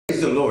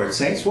Praise the Lord,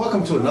 saints.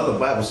 Welcome to another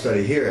Bible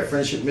study here at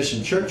Friendship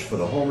Mission Church for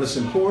the Homeless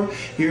and Poor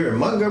here in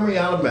Montgomery,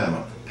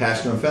 Alabama.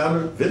 Pastor and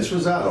founder, Vince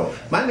Rosado.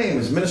 My name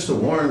is Minister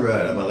Warren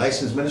Rudd. I'm a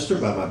licensed minister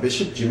by my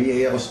bishop, Jimmy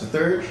A. Ellis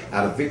III,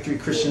 out of Victory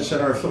Christian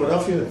Center of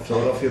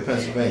Philadelphia,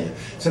 Pennsylvania.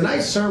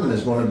 Tonight's sermon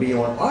is going to be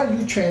on, are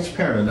you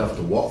transparent enough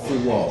to walk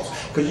through walls?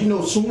 Because you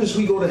know, as soon as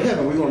we go to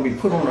heaven, we're going to be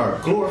put on our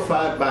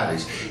glorified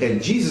bodies.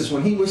 And Jesus,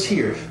 when he was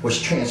here,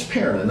 was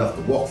transparent enough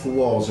to walk through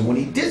walls. And when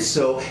he did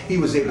so, he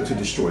was able to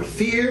destroy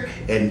fear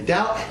and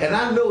doubt. And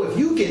I know if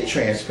you get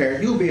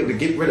transparent, you'll be able to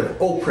get rid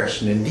of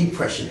oppression and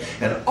depression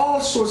and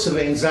all sorts of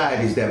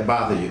anxieties that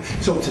bother you.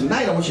 So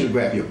tonight I want you to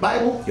grab your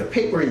Bible, your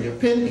paper, and your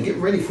pen and get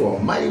ready for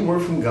a mighty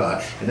word from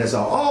God. And as I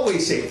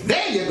always say,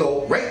 there you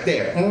go, right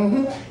there.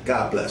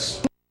 God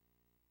bless.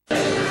 I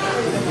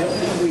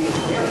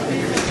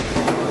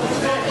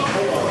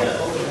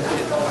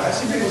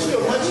see people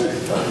still watching.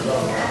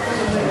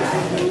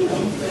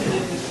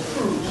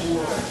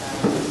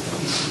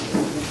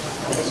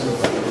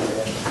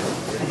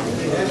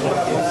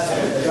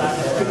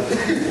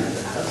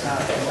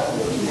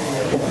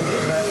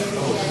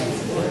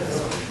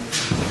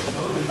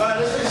 All right,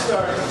 let's get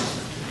started.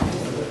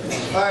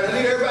 All right, I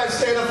need everybody to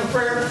stand up for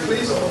prayer,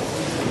 please.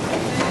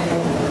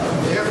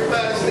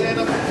 Everybody stand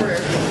up for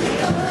prayer.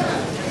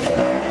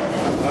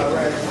 All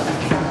right.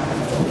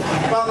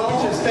 Father,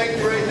 we just thank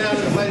you right now in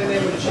the mighty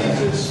name of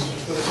Jesus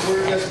for this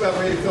word that's about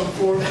ready to come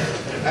forth.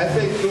 I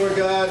thank you, Lord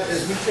God,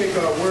 as we take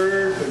our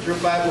word, because your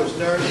Bible is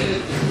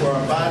nourishment for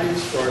our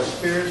bodies, for our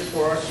spirits,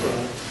 for our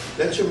soul.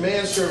 Let your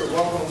manservant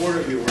walk on the word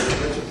of your word.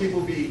 Let your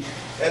people be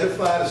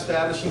edified,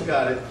 established, and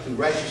guided through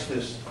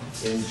righteousness.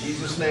 In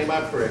Jesus' name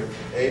I pray.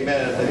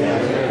 Amen.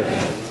 Amen.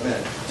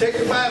 Amen. Take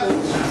your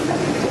Bibles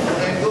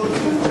and go to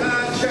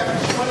John chapter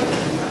 20.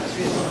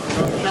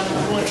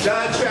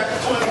 John chapter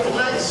 20.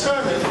 Tonight's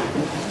sermon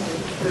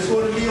is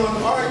going to be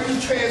on, are you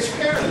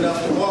transparent enough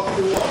to walk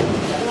through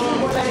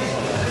walls?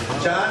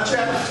 John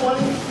chapter 20.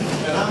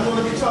 And I'm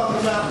going to be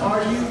talking about,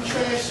 are you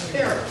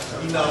transparent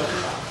enough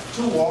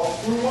to walk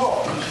through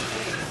walls?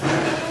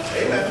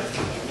 Amen.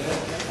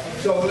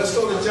 So let's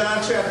go to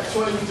John chapter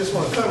 20. We just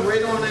want to come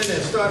right on in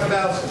and start it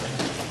out.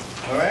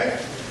 All right?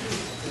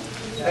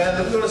 And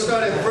I'm going to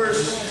start at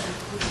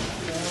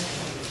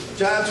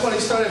John 20,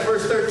 start at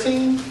verse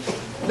 13.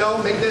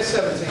 No, make that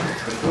 17.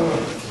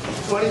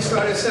 20,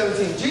 start at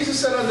 17. Jesus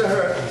said unto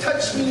her,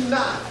 touch me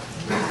not.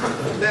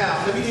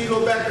 Now, let me give you a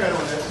little background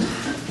on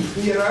this.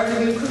 He had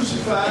already been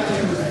crucified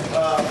and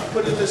was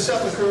put in the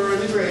sepulchre in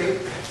the grave.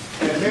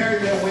 And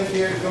Mary then went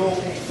there to go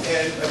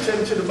and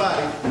attend to the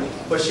body,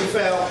 but she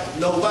found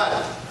no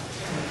body.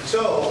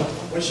 So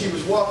when she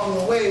was walking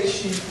away,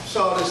 she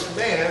saw this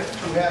man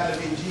who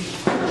happened to be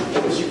Jesus.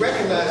 When she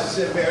recognized,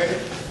 she said, Mary,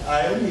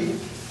 I am he.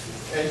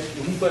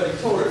 But he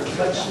told her,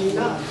 touch me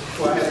not,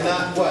 for I have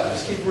not what?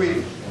 Let's keep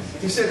reading.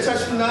 He said,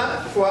 touch me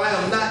not, for I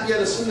am not yet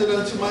ascended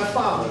unto my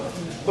Father,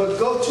 but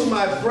go to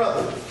my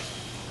brother.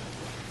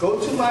 Go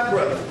to my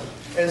brother.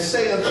 And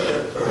say unto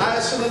them, I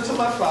ascend unto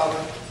my Father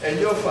and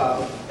your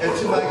Father, and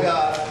to my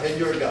God and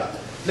your God.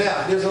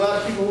 Now, there's a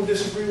lot of people who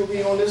disagree with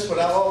me on this, but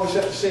I always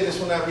have to say this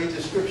when I read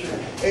the scripture.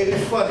 Ain't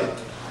it funny?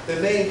 The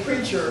name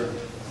preacher,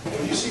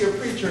 when you see a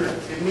preacher,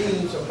 it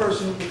means a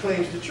person who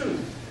proclaims the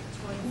truth.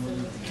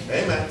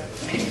 Amen.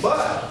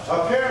 But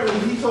apparently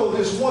he told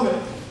this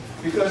woman,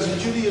 because in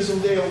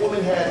Judaism day a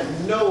woman had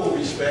no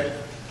respect.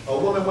 A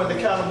woman wasn't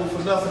accountable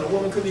for nothing. A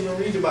woman couldn't even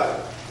read the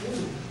Bible.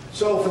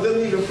 So for them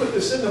to even put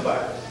this in the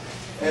Bible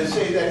and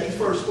say that he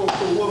first spoke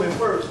to a woman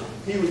first,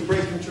 he was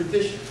breaking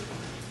tradition.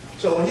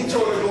 So when he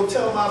told her, go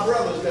tell my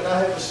brothers that I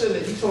have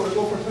ascended, he told her,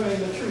 go proclaim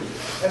the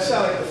truth. That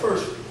sounded like the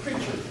first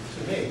preacher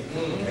to me.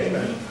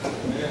 Amen.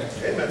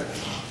 Amen.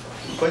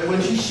 But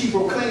when she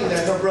proclaimed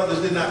that, her brothers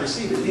did not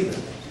receive it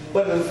either.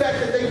 But the fact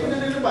that they put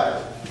it in the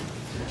Bible,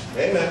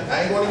 amen,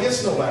 I ain't going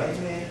against nobody.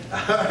 All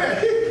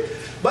right.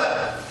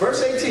 But,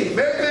 verse 18,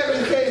 Mary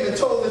Magdalene came and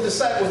told the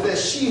disciples that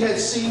she had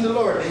seen the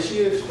Lord, and she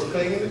is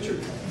proclaiming the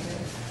truth,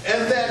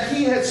 and that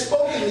he had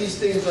spoken these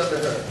things unto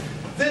her.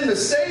 Then the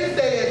same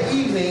day at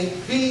evening,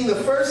 being the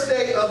first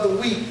day of the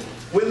week,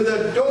 when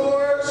the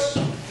doors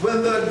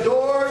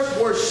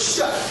were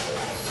shut,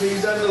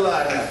 please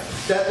underline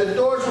that the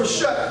doors were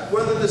shut,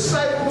 where the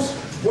disciples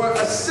were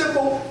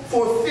assembled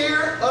for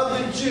fear of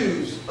the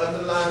Jews,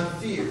 underline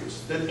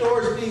fears. The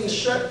doors being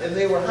shut, and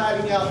they were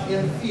hiding out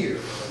in fear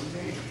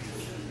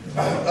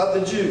of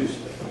the Jews.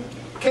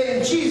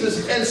 Came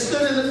Jesus and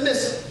stood in the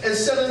midst and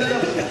said unto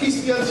them,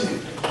 peace be unto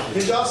you.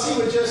 Did y'all see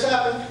what just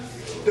happened?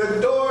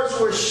 The doors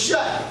were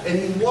shut and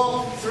he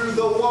walked through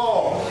the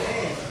wall.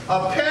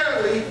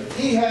 Apparently,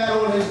 he had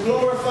on his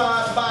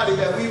glorified body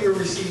that we will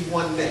receive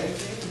one day.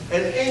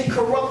 An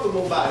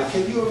incorruptible body.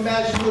 Can you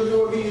imagine the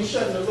door being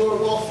shut and the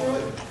Lord walked through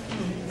it?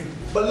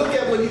 But look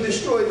at what he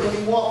destroyed when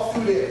he walked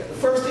through there. The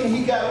first thing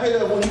he got rid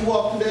of when he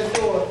walked through that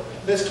door,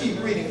 let's keep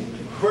reading.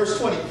 Verse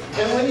 20.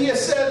 And when he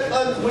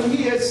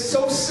had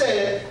so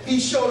said,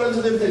 he showed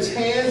unto them his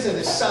hands and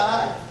his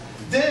side.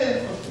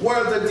 Then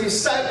were the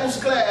disciples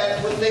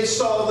glad when they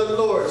saw the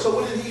Lord. So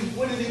what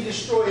did he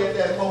destroy at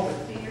that moment?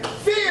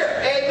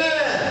 Fear.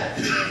 Amen.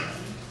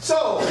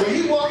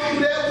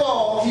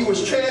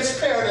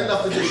 transparent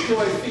enough to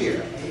destroy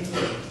fear?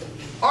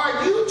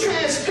 Are you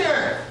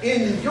transparent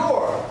in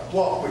your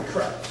walk with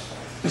Christ?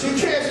 See,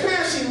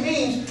 transparency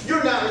means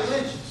you're not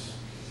religious.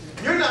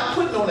 You're not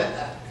putting on an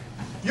act.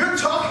 You're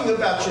talking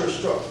about your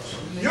struggles.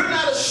 You're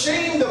not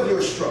ashamed of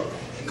your struggle.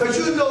 Because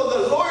you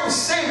know the Lord and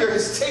Savior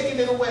has taken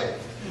it away.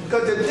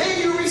 Because the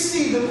day you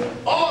receive Him,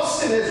 all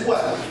sin has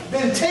what?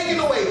 Been taken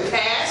away,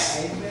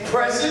 past,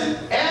 present,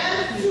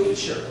 and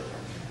future.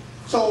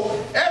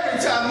 So every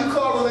time you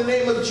call on the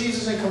name of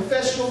Jesus and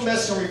confess your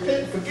mess and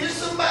repent and forgive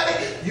somebody,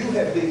 you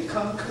have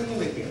become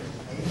clean again.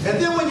 And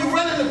then when you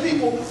run into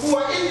people who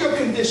are in your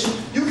condition,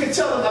 you can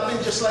tell them, I've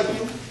been just like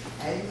you.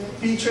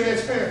 Be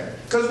transparent.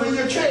 Because when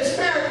you're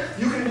transparent,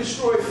 you can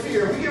destroy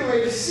fear. We get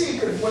ready to see,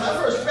 because when I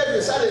first read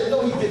this, I didn't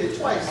know He did it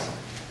twice.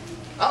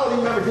 I only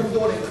remember Him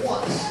doing it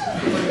once.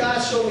 But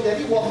God showed me that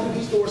He walked through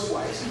these doors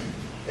twice.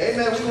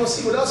 Amen. We're going to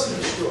see what else He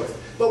destroyed.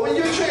 But when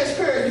you're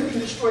transparent, you can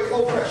destroy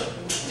oppression,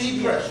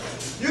 depression.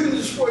 You can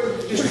destroy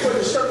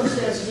the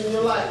circumstances in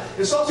your life.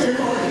 It's also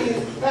called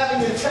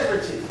having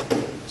integrity.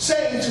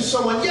 Saying to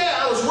someone, yeah,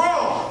 I was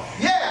wrong.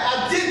 Yeah,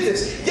 I did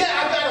this. Yeah,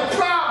 I got a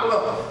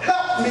problem.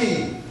 Help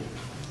me.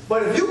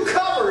 But if you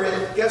cover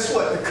it, guess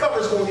what? The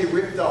cover's going to get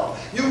ripped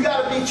off. You've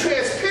got to be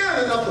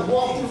transparent enough to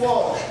walk through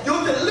walls.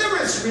 Your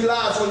deliverance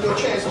relies on your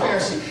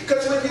transparency.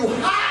 Because when you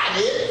hide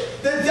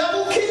it, the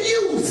devil can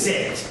use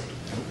it.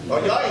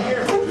 Oh, y'all ain't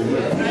hearing me?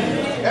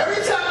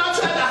 Every time I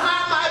try to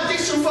hide my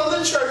addiction from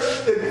the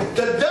church,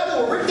 the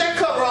devil will rip that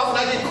cover off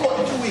and I get caught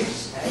in 2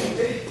 weeks.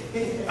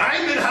 I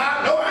ain't been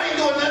hiding. No, I ain't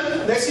doing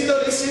nothing. Next thing you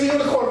know, they see me on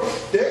the corner.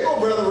 There you go,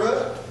 Brother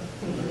Rudd.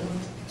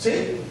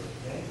 See?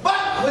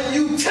 But when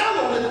you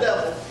tell on the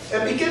devil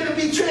and begin to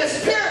be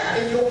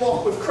transparent in your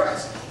walk with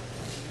Christ,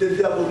 the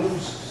devil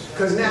loses.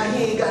 Because now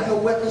he ain't got no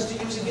weapons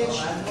to use against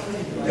you.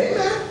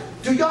 Amen.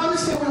 Do y'all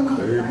understand where I'm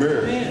going?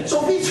 Amen.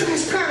 So be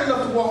transparent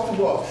enough to walk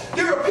the walk.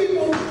 There are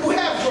people who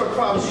have drug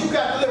problems. You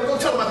got delivered. Go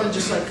tell them I've been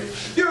just like you.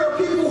 There are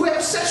people who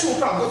have sexual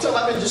problems. Go tell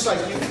them I've been just like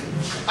you.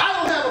 I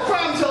don't have a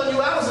problem telling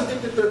you I was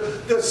addicted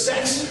to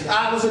sex.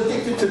 I was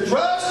addicted to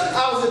drugs.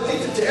 I was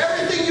addicted to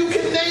everything you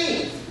can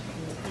name.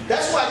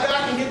 That's why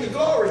God can get the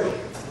glory.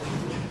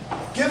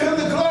 Give Him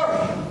the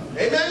glory.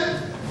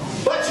 Amen?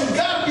 But you've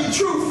got to be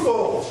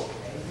truthful.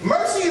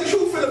 Mercy and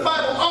truth in the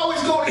Bible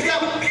always go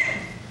together.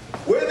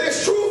 Where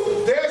there's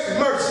truth, there's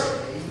mercy.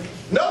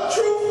 No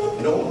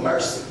truth, no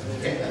mercy.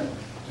 Amen.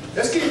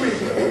 Let's keep reading.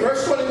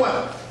 Verse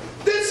 21.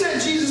 Then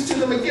said Jesus to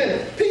them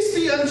again, peace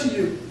be unto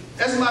you.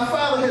 As my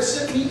Father has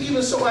sent me,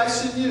 even so I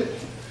send you.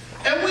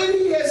 And when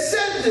He had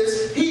said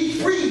this,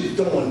 He breathed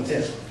on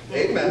them.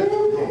 Amen.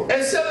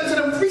 And said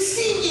unto them,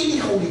 receive ye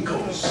the Holy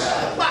Ghost.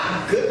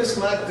 My goodness,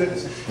 my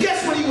goodness.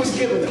 Guess what He was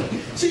giving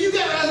them? See, you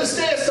got to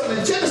understand something.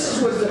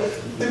 Genesis was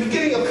the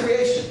beginning of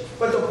creation.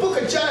 But the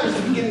book of John is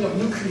the beginning of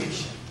new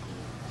creation.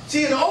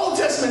 See, in the Old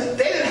Testament,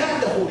 they didn't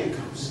have the Holy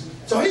Ghost.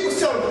 So He was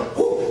telling them,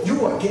 oh,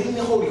 you are getting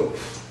the Holy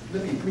Ghost.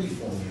 Let me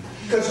breathe on you.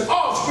 Because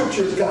all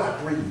Scripture is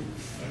God breathed.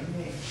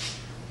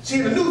 See,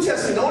 in the New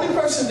Testament, the only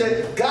person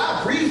that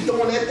God breathed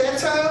on at that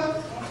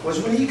time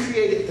was when He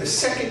created the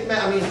second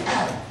man,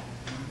 Adam.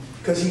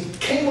 Because He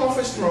came off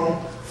His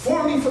throne,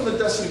 formed him from the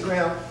dust of the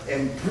ground,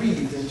 and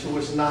breathed into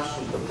his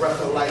nostrils the breath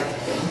of life,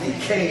 and he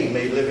became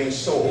a living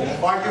soul.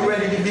 Are you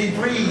ready to be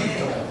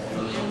breathed on?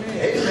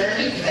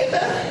 Amen.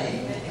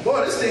 Amen.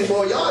 Boy, this thing,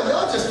 boy,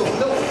 y'all just don't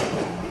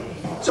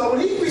know. So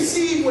when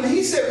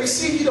He said,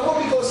 receive ye the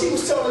Holy Ghost, He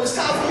was telling us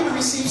it's time for you to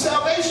receive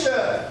salvation.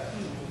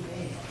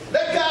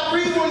 Let God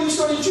breathe on you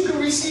so that you can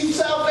receive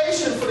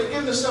salvation for the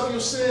forgiveness of your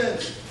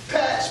sins,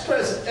 past,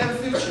 present, and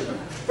future.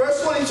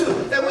 Verse 22.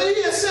 And when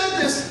He had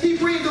said this, He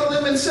breathed on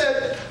them and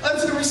said,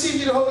 unto them receive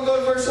ye the Holy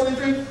Ghost. Verse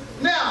 23.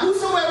 Now,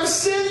 whosoever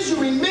sins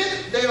you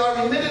remit, they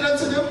are remitted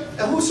unto them.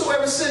 And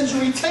whosoever sins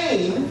you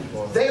retain,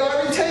 they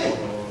are retained.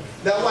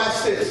 Now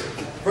watch this.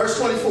 Verse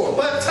 24.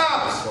 But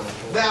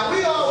Thomas. Now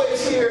we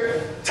always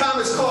hear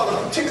Thomas called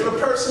a particular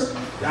person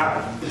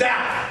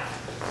doubt.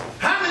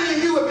 How many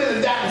of you have been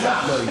a doubting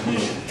Thomas?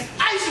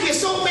 I used to get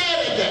so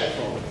mad at that.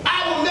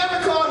 I will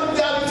never call him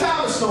doubting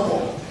Thomas no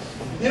more.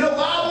 You know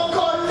why I won't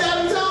call him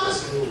doubting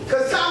Thomas?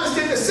 Because Thomas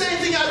did the same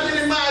thing I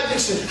did in my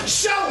addiction.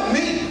 Show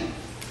me.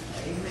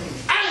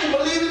 I ain't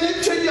believing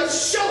it till you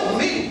show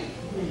me.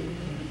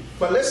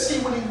 But let's see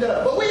what he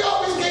does. But we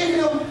always gave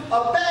him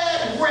a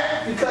bad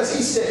rap because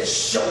he said,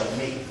 show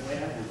me.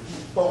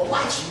 But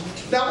watch.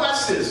 Now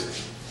watch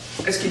this.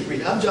 Let's keep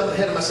reading. I'm jumping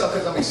ahead of myself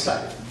because I'm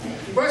excited.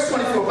 Verse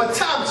 24. But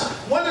Thomas,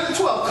 one of the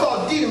 12,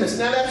 called Didymus.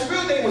 Now that his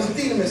real name was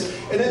Didymus.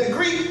 And in the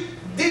Greek,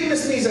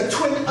 Didymus means a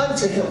twin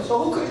unto him.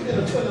 So who could have been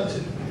a twin unto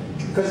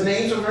him? Because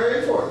names are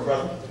very important,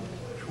 brother.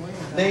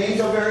 Names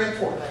are very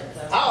important.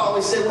 I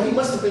always say, well, he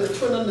must have been a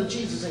twin unto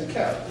Jesus in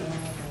character.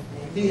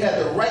 He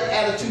had the right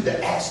attitude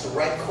to ask the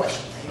right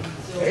question.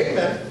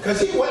 Amen.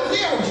 Because he wasn't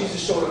there when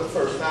Jesus showed up the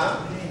first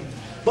time.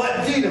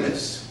 But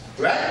Didymus,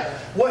 right,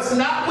 was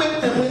not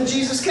with them when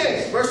Jesus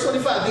came. Verse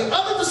 25. The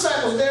other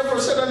disciples therefore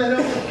said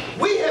unto him,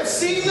 we have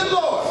seen the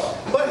Lord.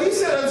 But he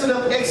said unto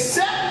them, here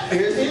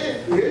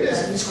it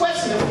is. He's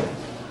questioning.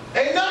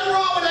 Ain't nothing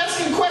wrong with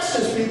asking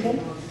questions, people.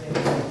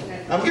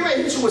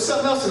 ready to hit you with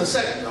something else in a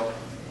second, though.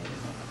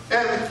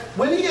 And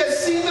when he had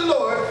seen the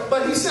Lord,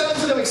 but he said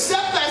unto them,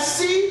 except I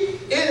see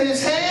in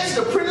his hands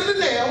the print of the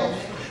nail,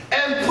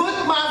 and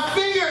put my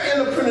finger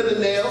in the print of the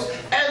nails,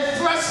 and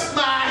thrust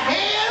my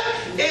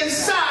hand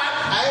inside,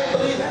 I ain't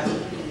believe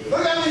it.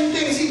 Look how many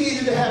things he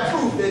needed to have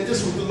proof that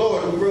this was the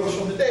Lord who rose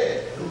from the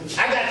dead.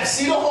 I got to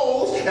see the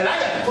holes, and I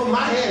got to put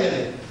my hand in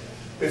it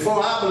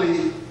before I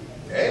believe.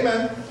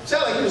 Amen.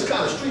 Sound like he was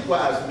kind of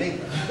streetwise to me.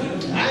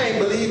 I ain't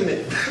believing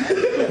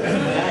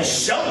it.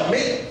 Show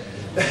me.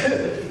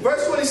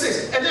 Verse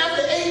 26. And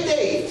after 8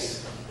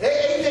 days, 8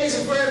 days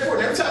is very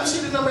important. Every time you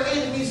see the number 8,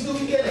 it means new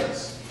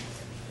beginnings.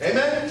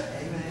 Amen?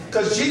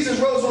 Because Jesus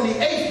rose on the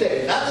 8th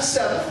day, not the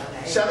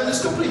 7th. 7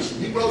 is completion.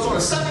 He rose on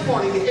the Sunday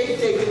morning, the 8th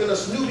day, giving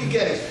us new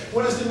beginnings.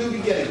 What is the new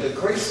beginning? The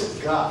grace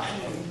of God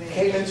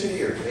came into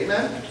the earth.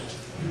 Amen?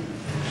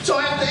 So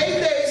after 8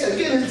 days,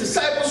 again, his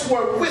disciples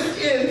were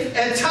within,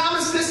 and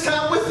Thomas this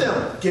time with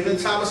them, giving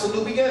Thomas a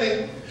new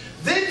beginning.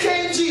 Then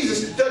came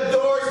Jesus, the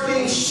doors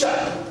being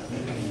shut.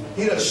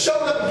 He done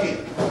showed up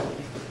again.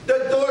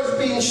 The doors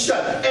being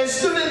shut, and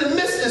stood in the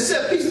midst and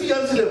said, peace be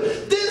unto them.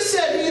 Then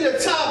said he to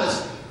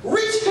Thomas,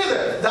 reach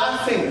hither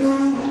thy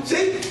finger.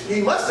 See,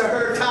 he must have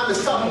heard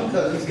Thomas talking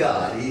because he's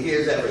God. He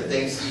hears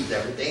everything, sees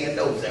everything, and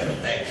knows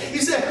everything. He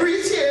said,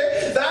 reach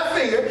here thy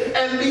finger,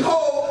 and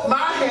behold my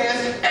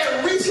hands,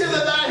 and reach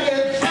hither thy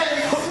hand,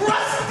 and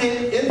thrust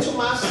it into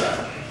my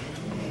side.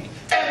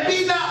 And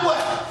be not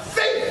what?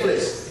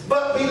 Faithless,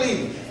 but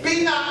believe.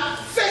 Be not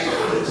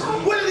faithless.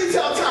 What did he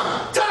tell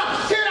Thomas?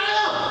 Thomas, here I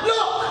am.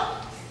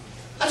 Look,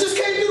 I just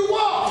came through the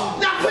wall.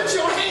 Now put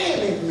your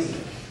hand in me.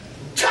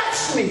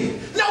 Touch me.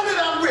 Know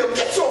that I'm real.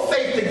 Get your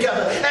faith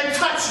together and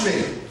touch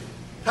me.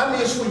 How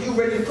many of you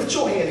ready to put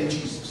your hand in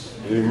Jesus?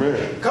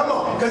 Amen. Come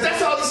on, because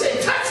that's all he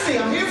said. Touch me.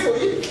 I'm here for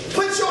you.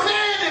 Put your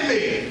hand in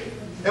me.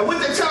 And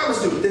what did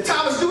Thomas do? Did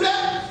Thomas do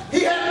that?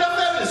 He had enough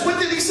evidence. What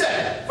did he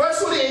say?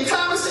 Verse 28,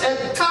 Thomas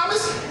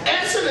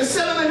answered and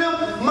said unto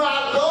him,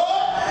 my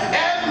Lord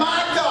and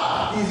my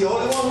God. He's the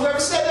only one who ever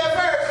said that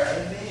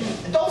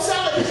verse. It don't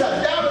sound like he's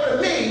a doubter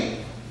to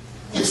me.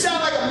 You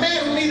sound like a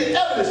man who needed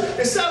evidence.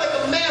 It sounds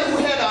like a man who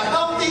had a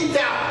healthy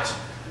doubt.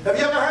 Have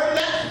you ever heard of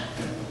that?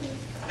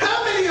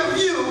 How many of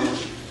you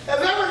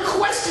have ever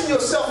questioned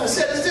yourself and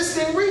said, is this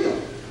thing real?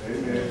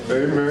 Amen.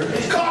 Amen.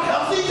 It's called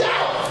healthy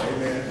doubt.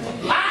 Amen.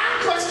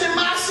 I question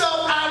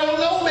myself, I don't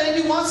know,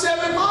 maybe once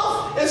every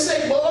month, and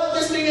say, boy,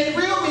 this thing ain't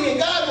real. Me and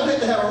God gonna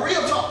have to have a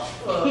real talk.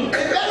 It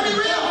better be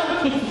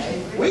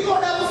real. We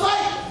gonna have a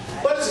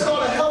fight. But it's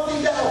called a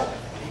healthy doubt.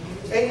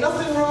 Ain't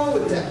nothing wrong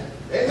with that.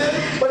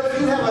 Amen? But if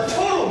you have a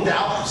total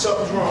doubt,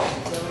 something's wrong.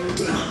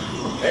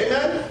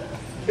 Amen?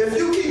 If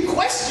you keep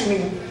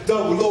questioning the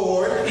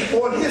Lord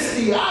or his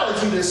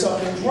theology, then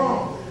something's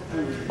wrong.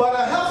 But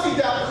a healthy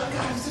doubt,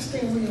 God, is this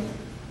thing real?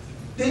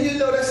 Then you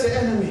know that's the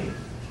enemy.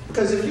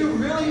 Because if you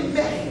really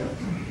met him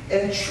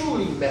and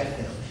truly met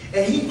him,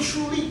 and he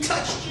truly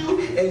touched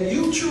you and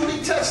you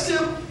truly touched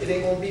him, it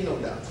ain't going to be no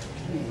doubt.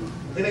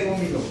 It ain't going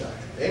to be no doubt.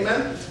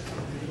 Amen?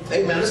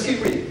 Amen. Let's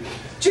keep reading.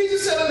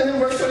 Jesus said unto him,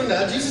 verse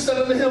 29, Jesus said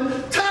unto him,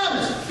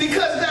 Thomas,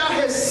 because thou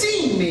hast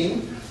seen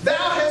me,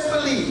 thou hast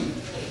believed.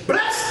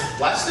 Blessed,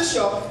 watch this,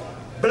 y'all.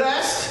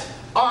 Blessed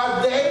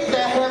are they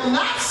that have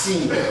not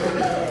seen me,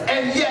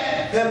 and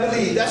yet have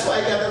believed. That's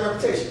why he got that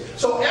reputation.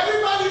 So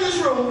everybody in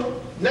this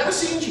room never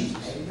seen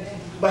Jesus.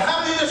 But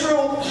how many in this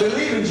room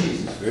believe in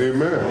Jesus?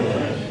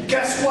 Amen.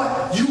 Guess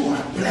what? You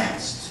are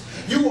blessed.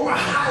 You are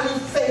highly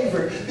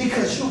favored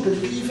because you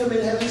believe him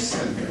and have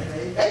seen him.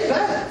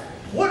 Amen.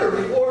 What a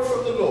reward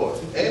from the Lord.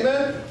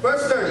 Amen.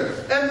 Verse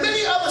 30. And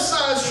many other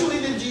signs truly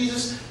did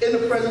Jesus in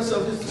the presence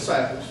of his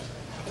disciples,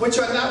 which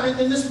are not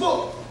written in this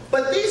book.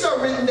 But these are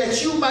written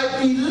that you might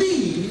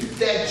believe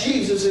that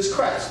Jesus is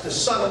Christ, the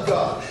Son of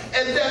God.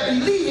 And that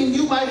believing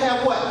you might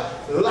have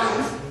what?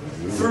 Life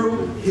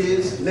through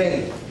his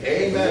name.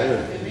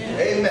 Amen. Amen.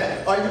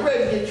 Amen. Are you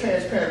ready to get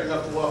transparent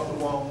enough to walk the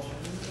walls?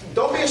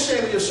 Don't be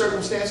ashamed of your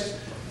circumstances.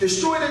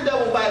 Destroy the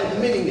devil by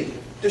admitting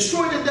it.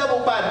 Destroy the devil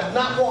by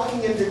not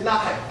walking in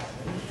denial.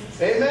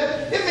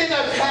 Amen. It may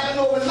not happen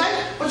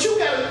overnight, but you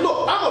got to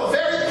look. I'm a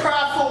very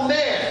prideful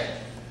man.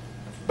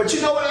 But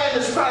you know what? I ain't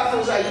as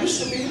prideful as I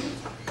used to be.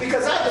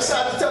 Because I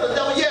decided to tell the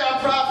devil, yeah, I'm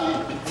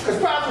prideful. Because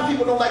prideful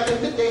people don't like to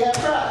admit they have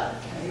pride.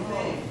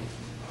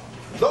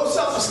 Low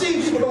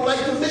self-esteem, people don't like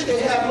to admit they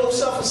have low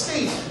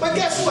self-esteem. But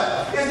guess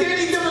what? Is there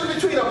any difference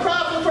between a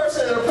prideful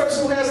person and a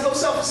person who has low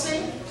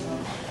self-esteem?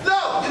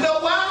 No. You know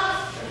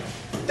why?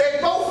 They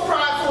both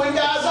prideful in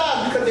God's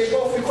eyes because they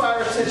both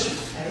require attention.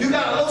 You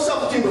got a low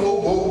self-esteem,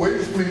 oh,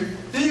 wait for me.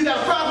 Then you got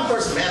a prideful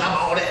person, man, I'm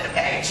all that in the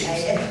bag of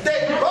chips.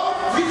 They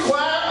both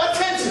require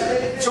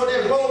attention. So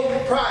they're both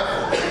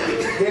prideful.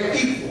 They're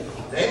equal.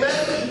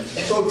 Amen?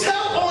 So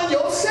tell on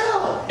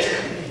yourself.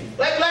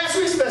 Like last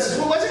week's message,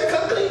 what was it?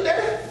 Come clean,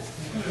 Daddy.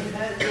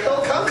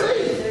 Don't come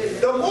clean.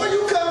 The more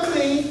you come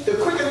clean, the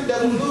quicker the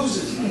devil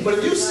loses. But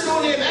if you sit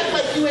on there and act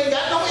like you ain't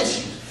got no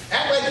issues,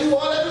 act like you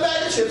all in the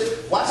bag of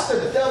chips, watch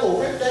the devil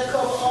rip that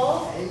cover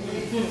off.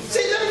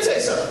 See, let me tell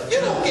you something. You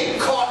don't get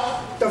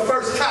caught the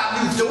first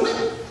time you do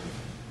it.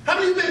 How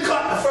many of you been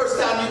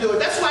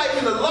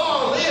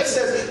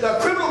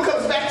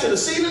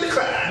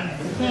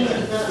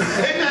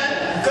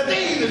Amen. Because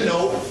they even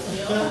know.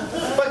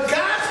 But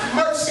God's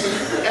mercy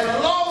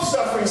and long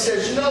suffering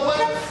says, you know what?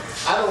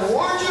 I done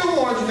warned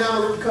you, now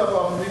I'm going to cover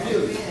off and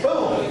reveal you.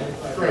 Boom.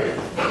 Great.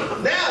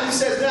 Now he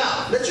says,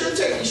 now, let your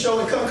integrity show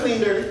and come clean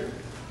dirty.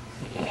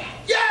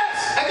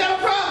 Yes, I got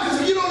a problem,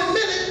 because if you don't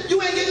admit it,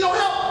 you ain't getting no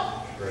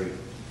help. Straight.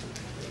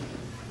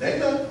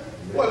 Amen.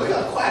 Boy, look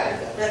how quiet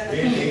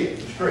it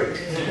got. Straight.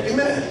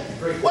 Amen.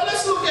 Well,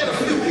 let's look at a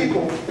few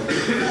people.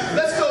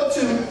 Let's go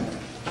to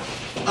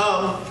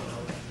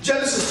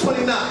Genesis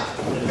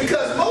 29.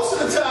 Because most of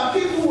the time,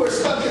 people who are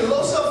stuck in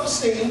low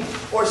self-esteem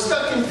or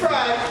stuck in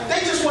pride,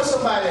 they just want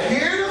somebody to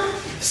hear them,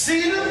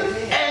 see them,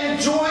 and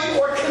join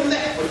or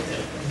connect with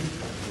them.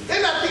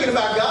 They're not thinking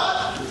about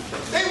God.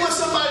 They want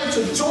somebody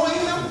to join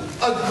them,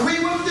 agree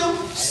with them,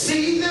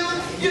 see them,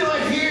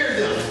 and hear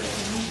them.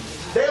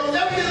 They'll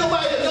never get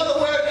nobody another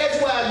word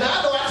edgewise. Now,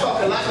 I know I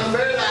talk a lot, and I'm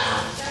very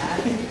loud.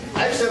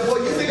 I said, boy,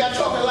 you think I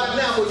talk a lot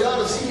now, but y'all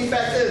to see me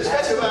back then,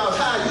 especially when I was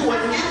high, you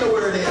wasn't getting the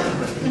word in.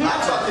 I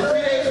talked in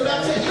 3 days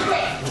without taking a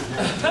breath.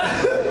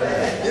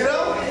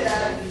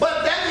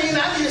 But that means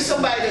I needed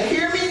somebody to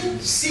hear me,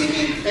 see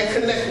me, and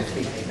connect with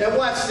me. And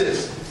watch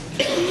this.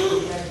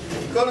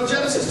 Go to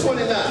Genesis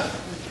 29.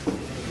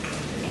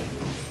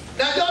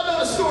 Now, y'all know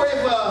the story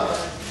of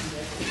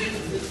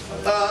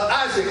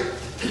Isaac.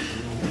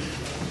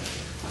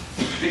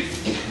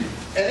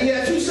 And he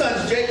had 2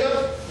 sons,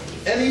 Jacob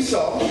and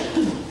Esau.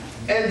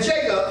 And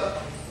Jacob,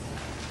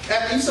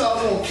 after Esau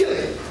was going to kill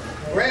him,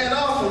 ran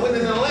off and went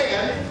in the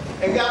land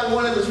and got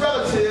one of his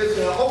relatives,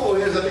 an uncle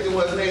of his, I think it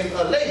was, named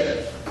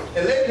Laban.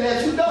 And Laban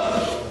had 2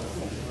 daughters.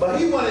 But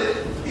he wanted,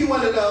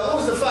 what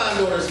was the fine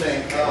daughter's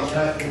name?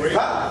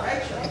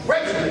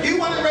 Rachel. He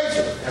wanted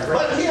Rachel.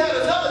 But he had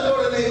another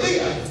daughter named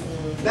Leah.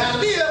 Now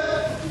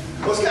Leah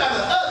was kind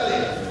of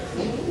ugly,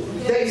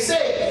 they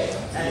say.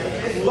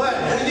 But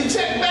when you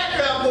check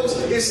background books,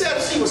 it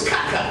said she was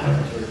caca.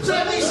 So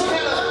that means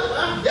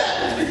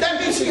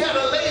she had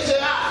a lazy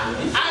eye.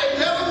 I ain't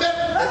never met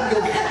her.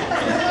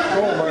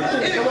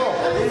 Anyway,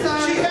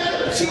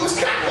 she was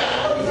caca.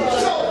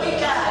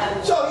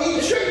 So he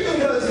tricked him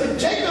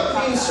because Jacob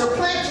means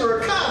supplanter or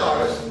con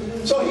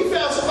artist. So he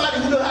found somebody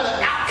who knew how to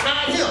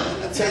out-con him.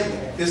 I tell you,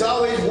 there's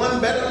always one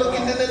better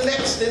looking than the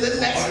next,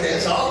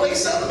 There's always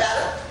something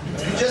better.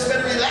 You just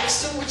better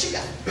relax to what you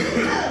got.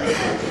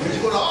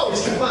 You're going to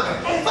always keep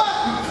mine.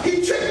 But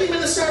he tricked him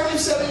into serving him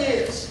 7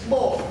 years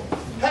more.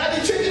 How did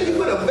he trick him? He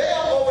put a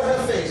veil over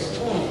her face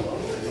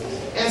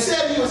and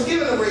said he was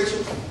giving her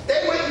Rachel.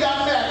 They went and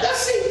got married. Now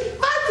see,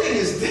 my thing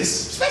is this,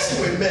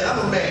 especially with men, I'm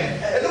a man.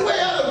 And the way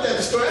I looked at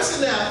the story, I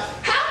said, now,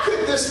 how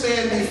could this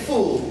man be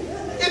fooled?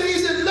 If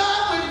he's in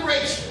love with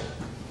Rachel,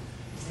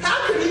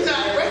 how could he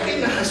not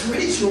recognize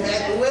Rachel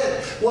at the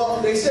wedding? Well,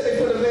 they said they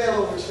put a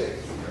veil over his face.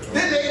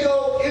 Then they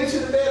go into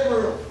the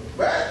bedroom,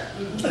 right?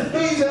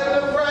 He's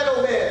at the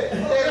bridal bed.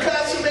 They're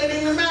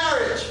consummating the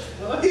marriage.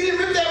 He didn't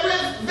rip that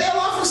red veil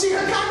off and see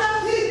her cock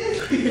out.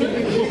 I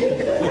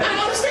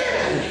don't understand.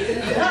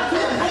 I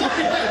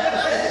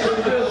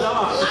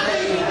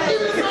mean,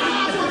 even if your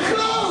eyes were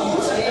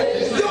closed,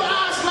 your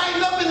eyes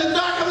lighten up in the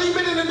dark. I mean, you've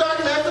been in the dark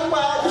and after a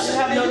while, you should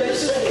have no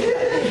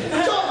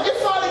So it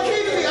finally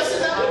came to me. I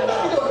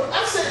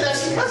said, now,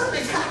 she must have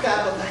been cock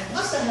out, but I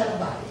must have had a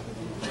body.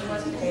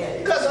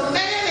 Because a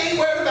man ain't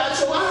worried about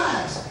your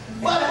eyes.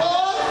 But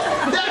boy,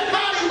 that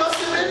body must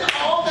have been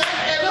all that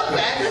and a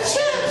bag of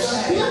chips.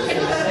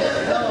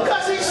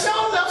 Because he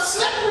showed up,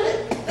 slept with it.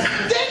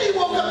 Then he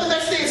woke up the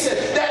next day and said,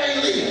 that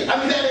ain't Leah.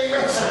 That ain't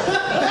Rachel.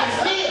 That's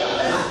Leah.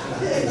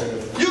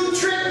 You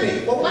tricked me.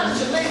 Well, why did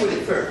you lay with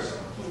it first?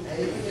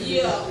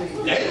 Yeah.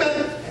 Amen.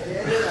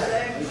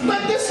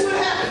 But this is what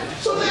happened.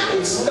 So now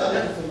he's stuck.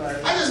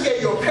 I just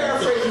gave you a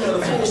paraphrasing of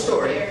the full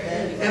story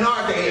in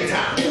our day and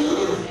time.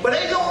 But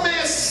ain't no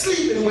man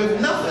sleeping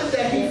with nothing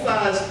that he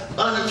finds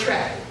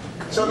unattractive.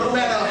 So no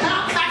matter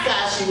how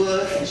cockeyed she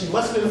was, she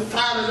must have been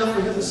fine enough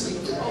for him to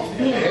sleep with.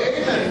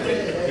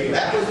 Amen.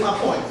 That was my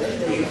point.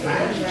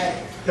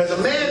 Because a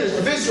man is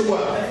visual.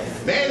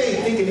 Man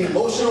ain't thinking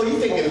emotional, he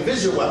thinking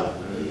visual.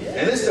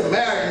 And it's the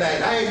married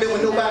night. I ain't been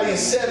with nobody in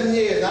 7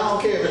 years. I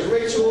don't care if it's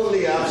Rachel or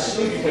Leah, I'm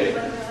sleeping with it.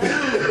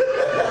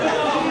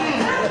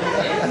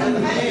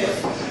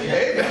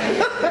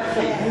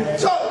 Amen.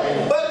 So,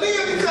 but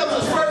Leah becomes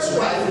his first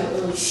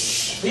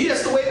wife. He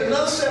has to wait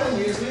another 7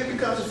 years. Leah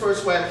becomes his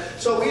first wife.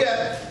 So we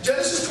have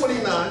Genesis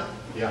 29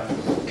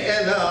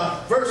 and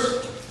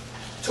verse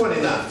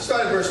 29.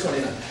 Start at verse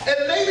 29.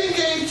 And Laban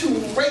gave to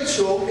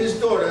Rachel, his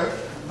daughter,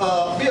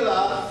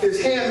 Bilhah,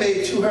 his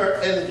handmaid, to her,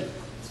 and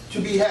to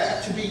be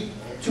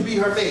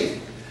her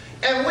maid.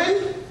 And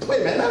when,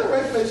 wait a minute, not the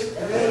right place.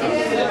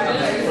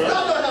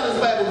 Y'all know how this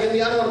Bible gives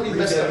me. I don't want to be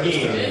messed up.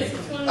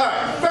 All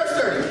right, verse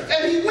 30.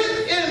 And he went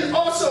in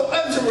also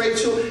unto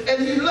Rachel,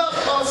 and he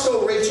loved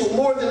also Rachel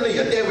more than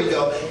Leah. There we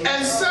go.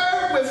 And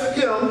served with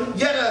him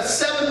yet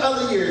 7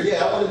 other years.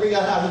 Yeah, I want to bring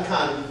out how he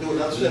kind of do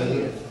another 7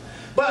 years.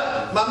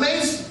 But my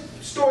main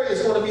story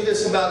is going to be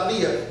this about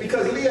Leah,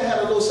 because Leah had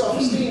a low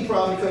self-esteem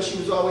problem because she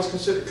was always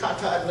considered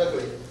cockeyed and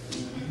ugly.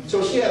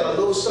 So she had a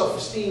low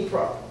self-esteem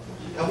problem.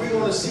 And we're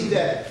going to see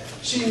that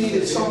she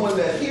needed someone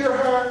to hear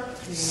her,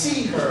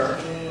 see her,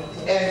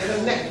 and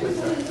connect with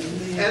her.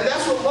 And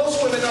that's what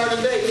most women are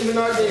today, even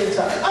our day and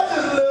time. I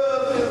just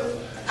love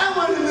him. I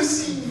want him to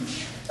see me.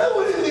 I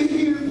want him to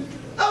hear me.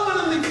 I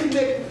want him to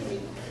connect with me.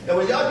 And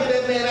when y'all get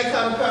that man that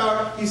kind of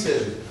power, he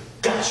says,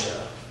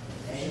 gotcha.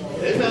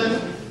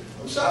 Amen.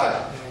 I'm sorry.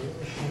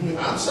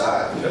 I'm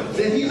sorry.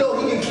 Then he know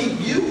he can keep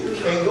you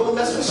and go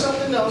mess with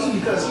something else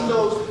because he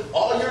knows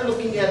all you're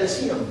looking at is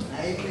him.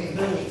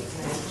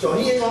 So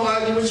he ain't going to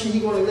argue with you.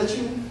 He's going to let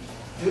you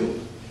do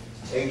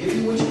and give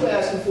you what you're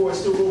asking for and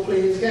still go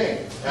play his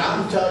game. Now,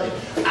 I'm telling you,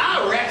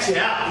 I'll rat you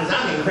out because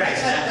I'm in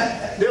Christ.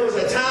 There was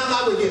a time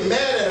I would get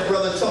mad at a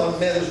brother telling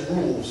men his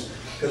rules.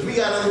 Because we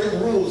got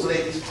unwritten rules,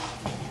 ladies.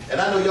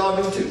 And I know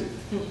y'all do too.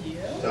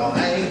 So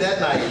I ain't that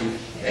naive.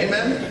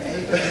 Amen?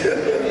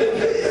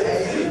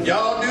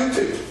 Y'all do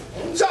too.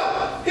 So,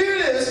 here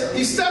it is.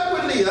 He stuck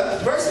with Leah,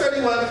 verse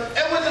 31.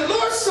 And when the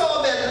Lord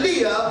saw that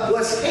Leah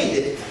was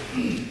hated,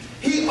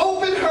 he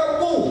opened her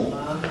womb.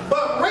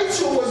 But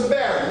Rachel was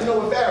barren. You know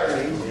what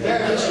barren means?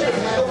 Barren means she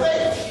didn't have no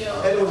baby.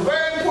 And it was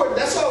very important.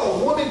 That's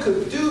all a woman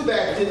could do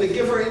back then to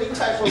give her any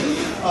type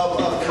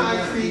of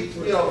concrete,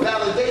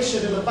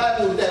 validation in the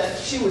Bible was that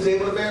she was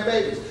able to bear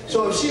babies.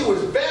 So if she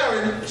was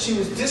barren, she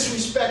was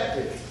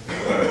disrespected.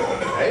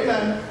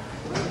 Amen.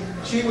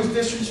 She was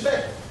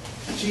disrespected.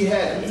 She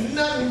had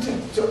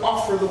nothing to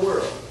offer the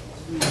world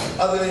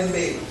other than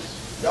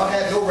babies. Y'all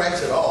had no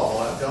rights at all.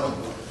 I'm telling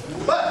you.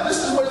 But this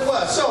is what it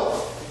was.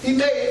 So he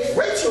made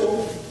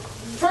Rachel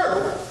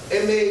fertile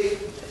and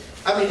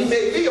he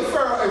made Leah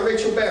fertile and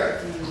Rachel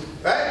barren.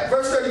 Right?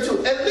 Verse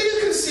 32. And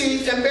Leah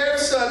conceived and bare a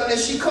son, and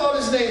she called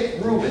his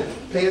name Reuben.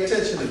 Pay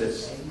attention to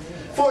this.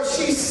 For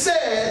she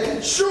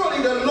said,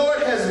 surely the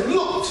Lord has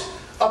looked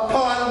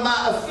upon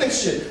my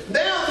affliction.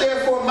 Now,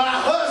 therefore, my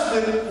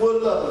husband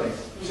will love me.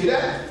 See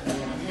that?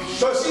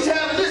 So she's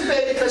having this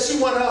baby because she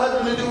wanted her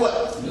husband to do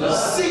what?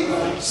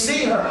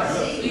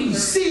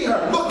 See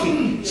her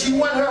looking. She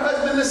wanted her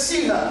husband to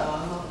see her.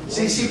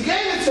 See, she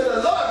gave it to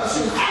the Lord, but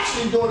she was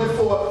actually doing it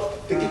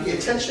to get the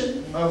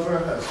attention of her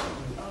husband.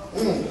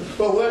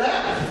 But what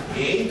happened?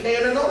 He ain't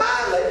paying her no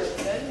mind,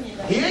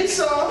 ladies. He ain't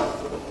saw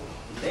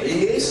her.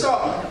 He ain't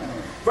saw her.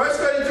 Verse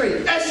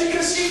 33. And she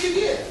conceived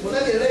again. Well,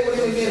 let me lay with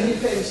him again. He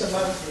paid me some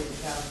money.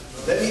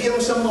 Let me give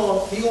him some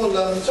more. He gonna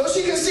love me. So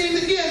she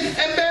conceived again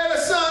and bare a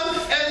son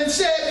and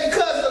said,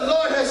 because the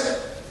Lord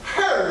has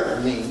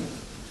heard me,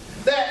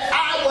 that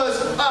I was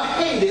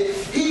hated,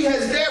 he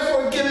has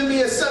therefore given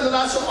me a son that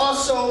I shall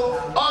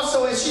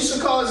also, and she shall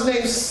call his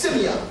name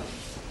Simeon.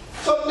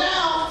 So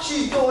now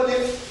she's doing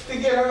it to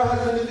get her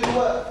husband to do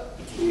what?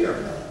 Hear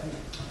her.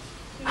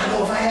 I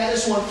know if I had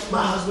this one,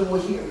 my husband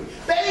would hear me.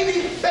 Baby,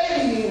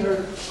 me and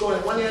her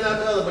going one ear and out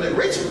the other, but if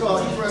Rachel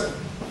calls, he's running.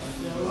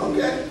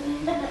 Okay.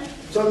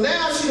 So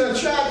now she's going to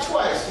try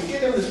twice to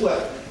get him to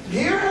what?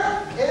 Hear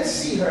her and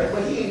see her,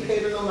 but he ain't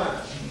paid her no mind.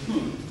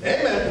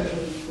 Amen.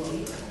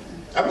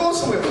 I'm going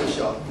somewhere with this,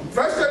 y'all.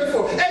 Verse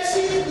 34. And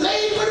she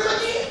laid with him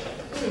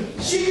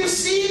again. She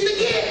conceived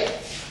again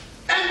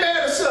and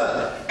bare a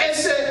son. And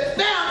said,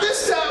 now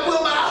this time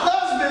will my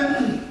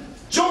husband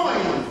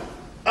join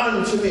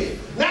unto me.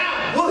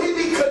 Now will he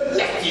be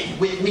connected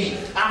with me.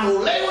 I'm going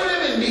to lay with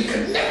him and be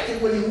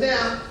connected with him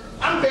now.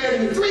 I'm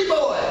bearing 3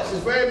 boys.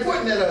 It's very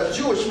important that a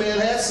Jewish man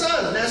has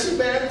sons. Now she's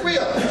bearing 3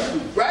 of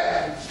them.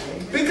 Right?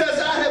 Because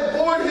I have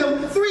borne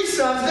him 3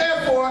 sons,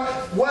 therefore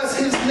was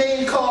his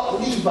name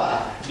called Levi.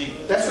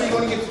 That's where you're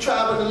going to get the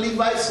tribe of the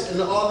Levites,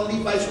 and all the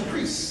Levites were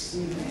priests.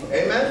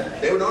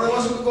 Amen? They were the only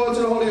ones who could go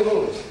into the Holy of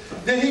Holies.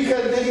 Did he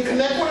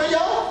connect with her,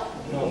 y'all?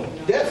 No.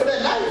 Dead for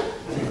that night.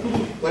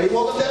 But he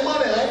woke up that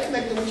morning and I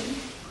connected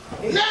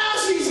with you. Now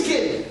she's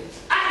getting.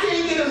 I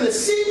can't get him to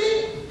see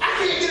me. I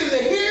can't get him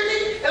to hear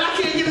me. And I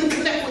can't get him to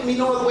connect with me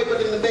no other way but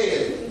in the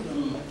bed.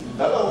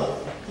 Hello?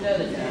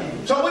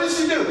 So what did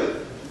she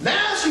do?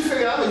 Now she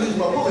figured I'm going to use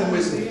my woman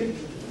wisdom.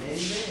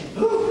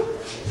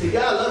 See,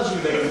 God loves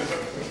you, ladies.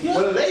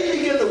 When a lady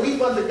begins to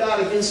weep unto God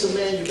against a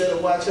man, you better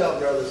watch out,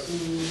 brothers.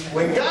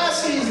 When God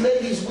sees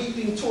ladies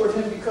weeping toward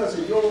him because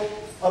of your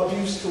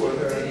abuse toward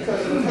her,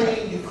 because of the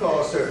pain you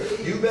caused her,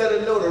 you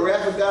better know the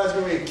wrath of God is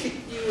going to kick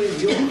you in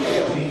your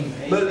hell.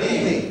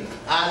 Believe me,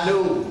 I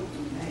know.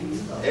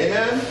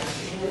 Amen?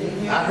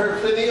 I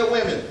hurt plenty of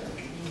women.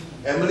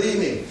 And believe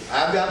me,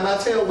 I've got my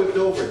tail whipped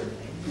over.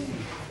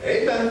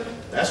 Amen.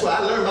 That's why I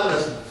learned my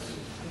lesson.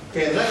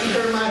 Can't nothing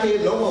turn my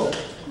head no more.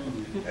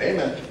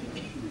 Amen.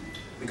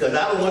 Because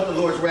I don't want the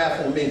Lord's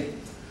wrath on me.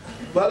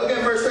 But look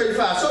at verse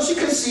 35. So she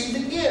conceived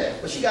again.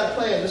 But she got a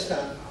plan this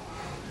time.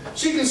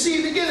 She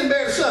conceived again and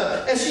bare a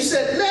son. And she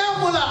said,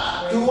 now will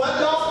I do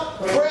what,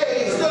 Lord?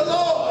 Praise the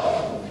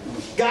Lord.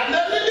 Got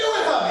nothing to do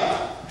with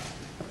her.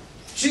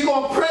 She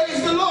going to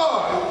praise the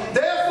Lord.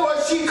 Therefore,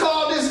 she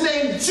called his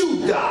name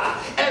Judah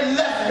and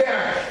left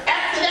there.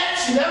 After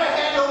that, she never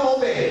had no more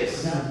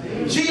babies.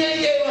 She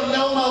ain't gave him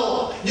no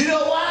more. You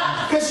know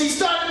why? Because she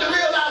started to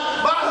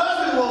realize, my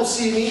husband won't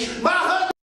see me. My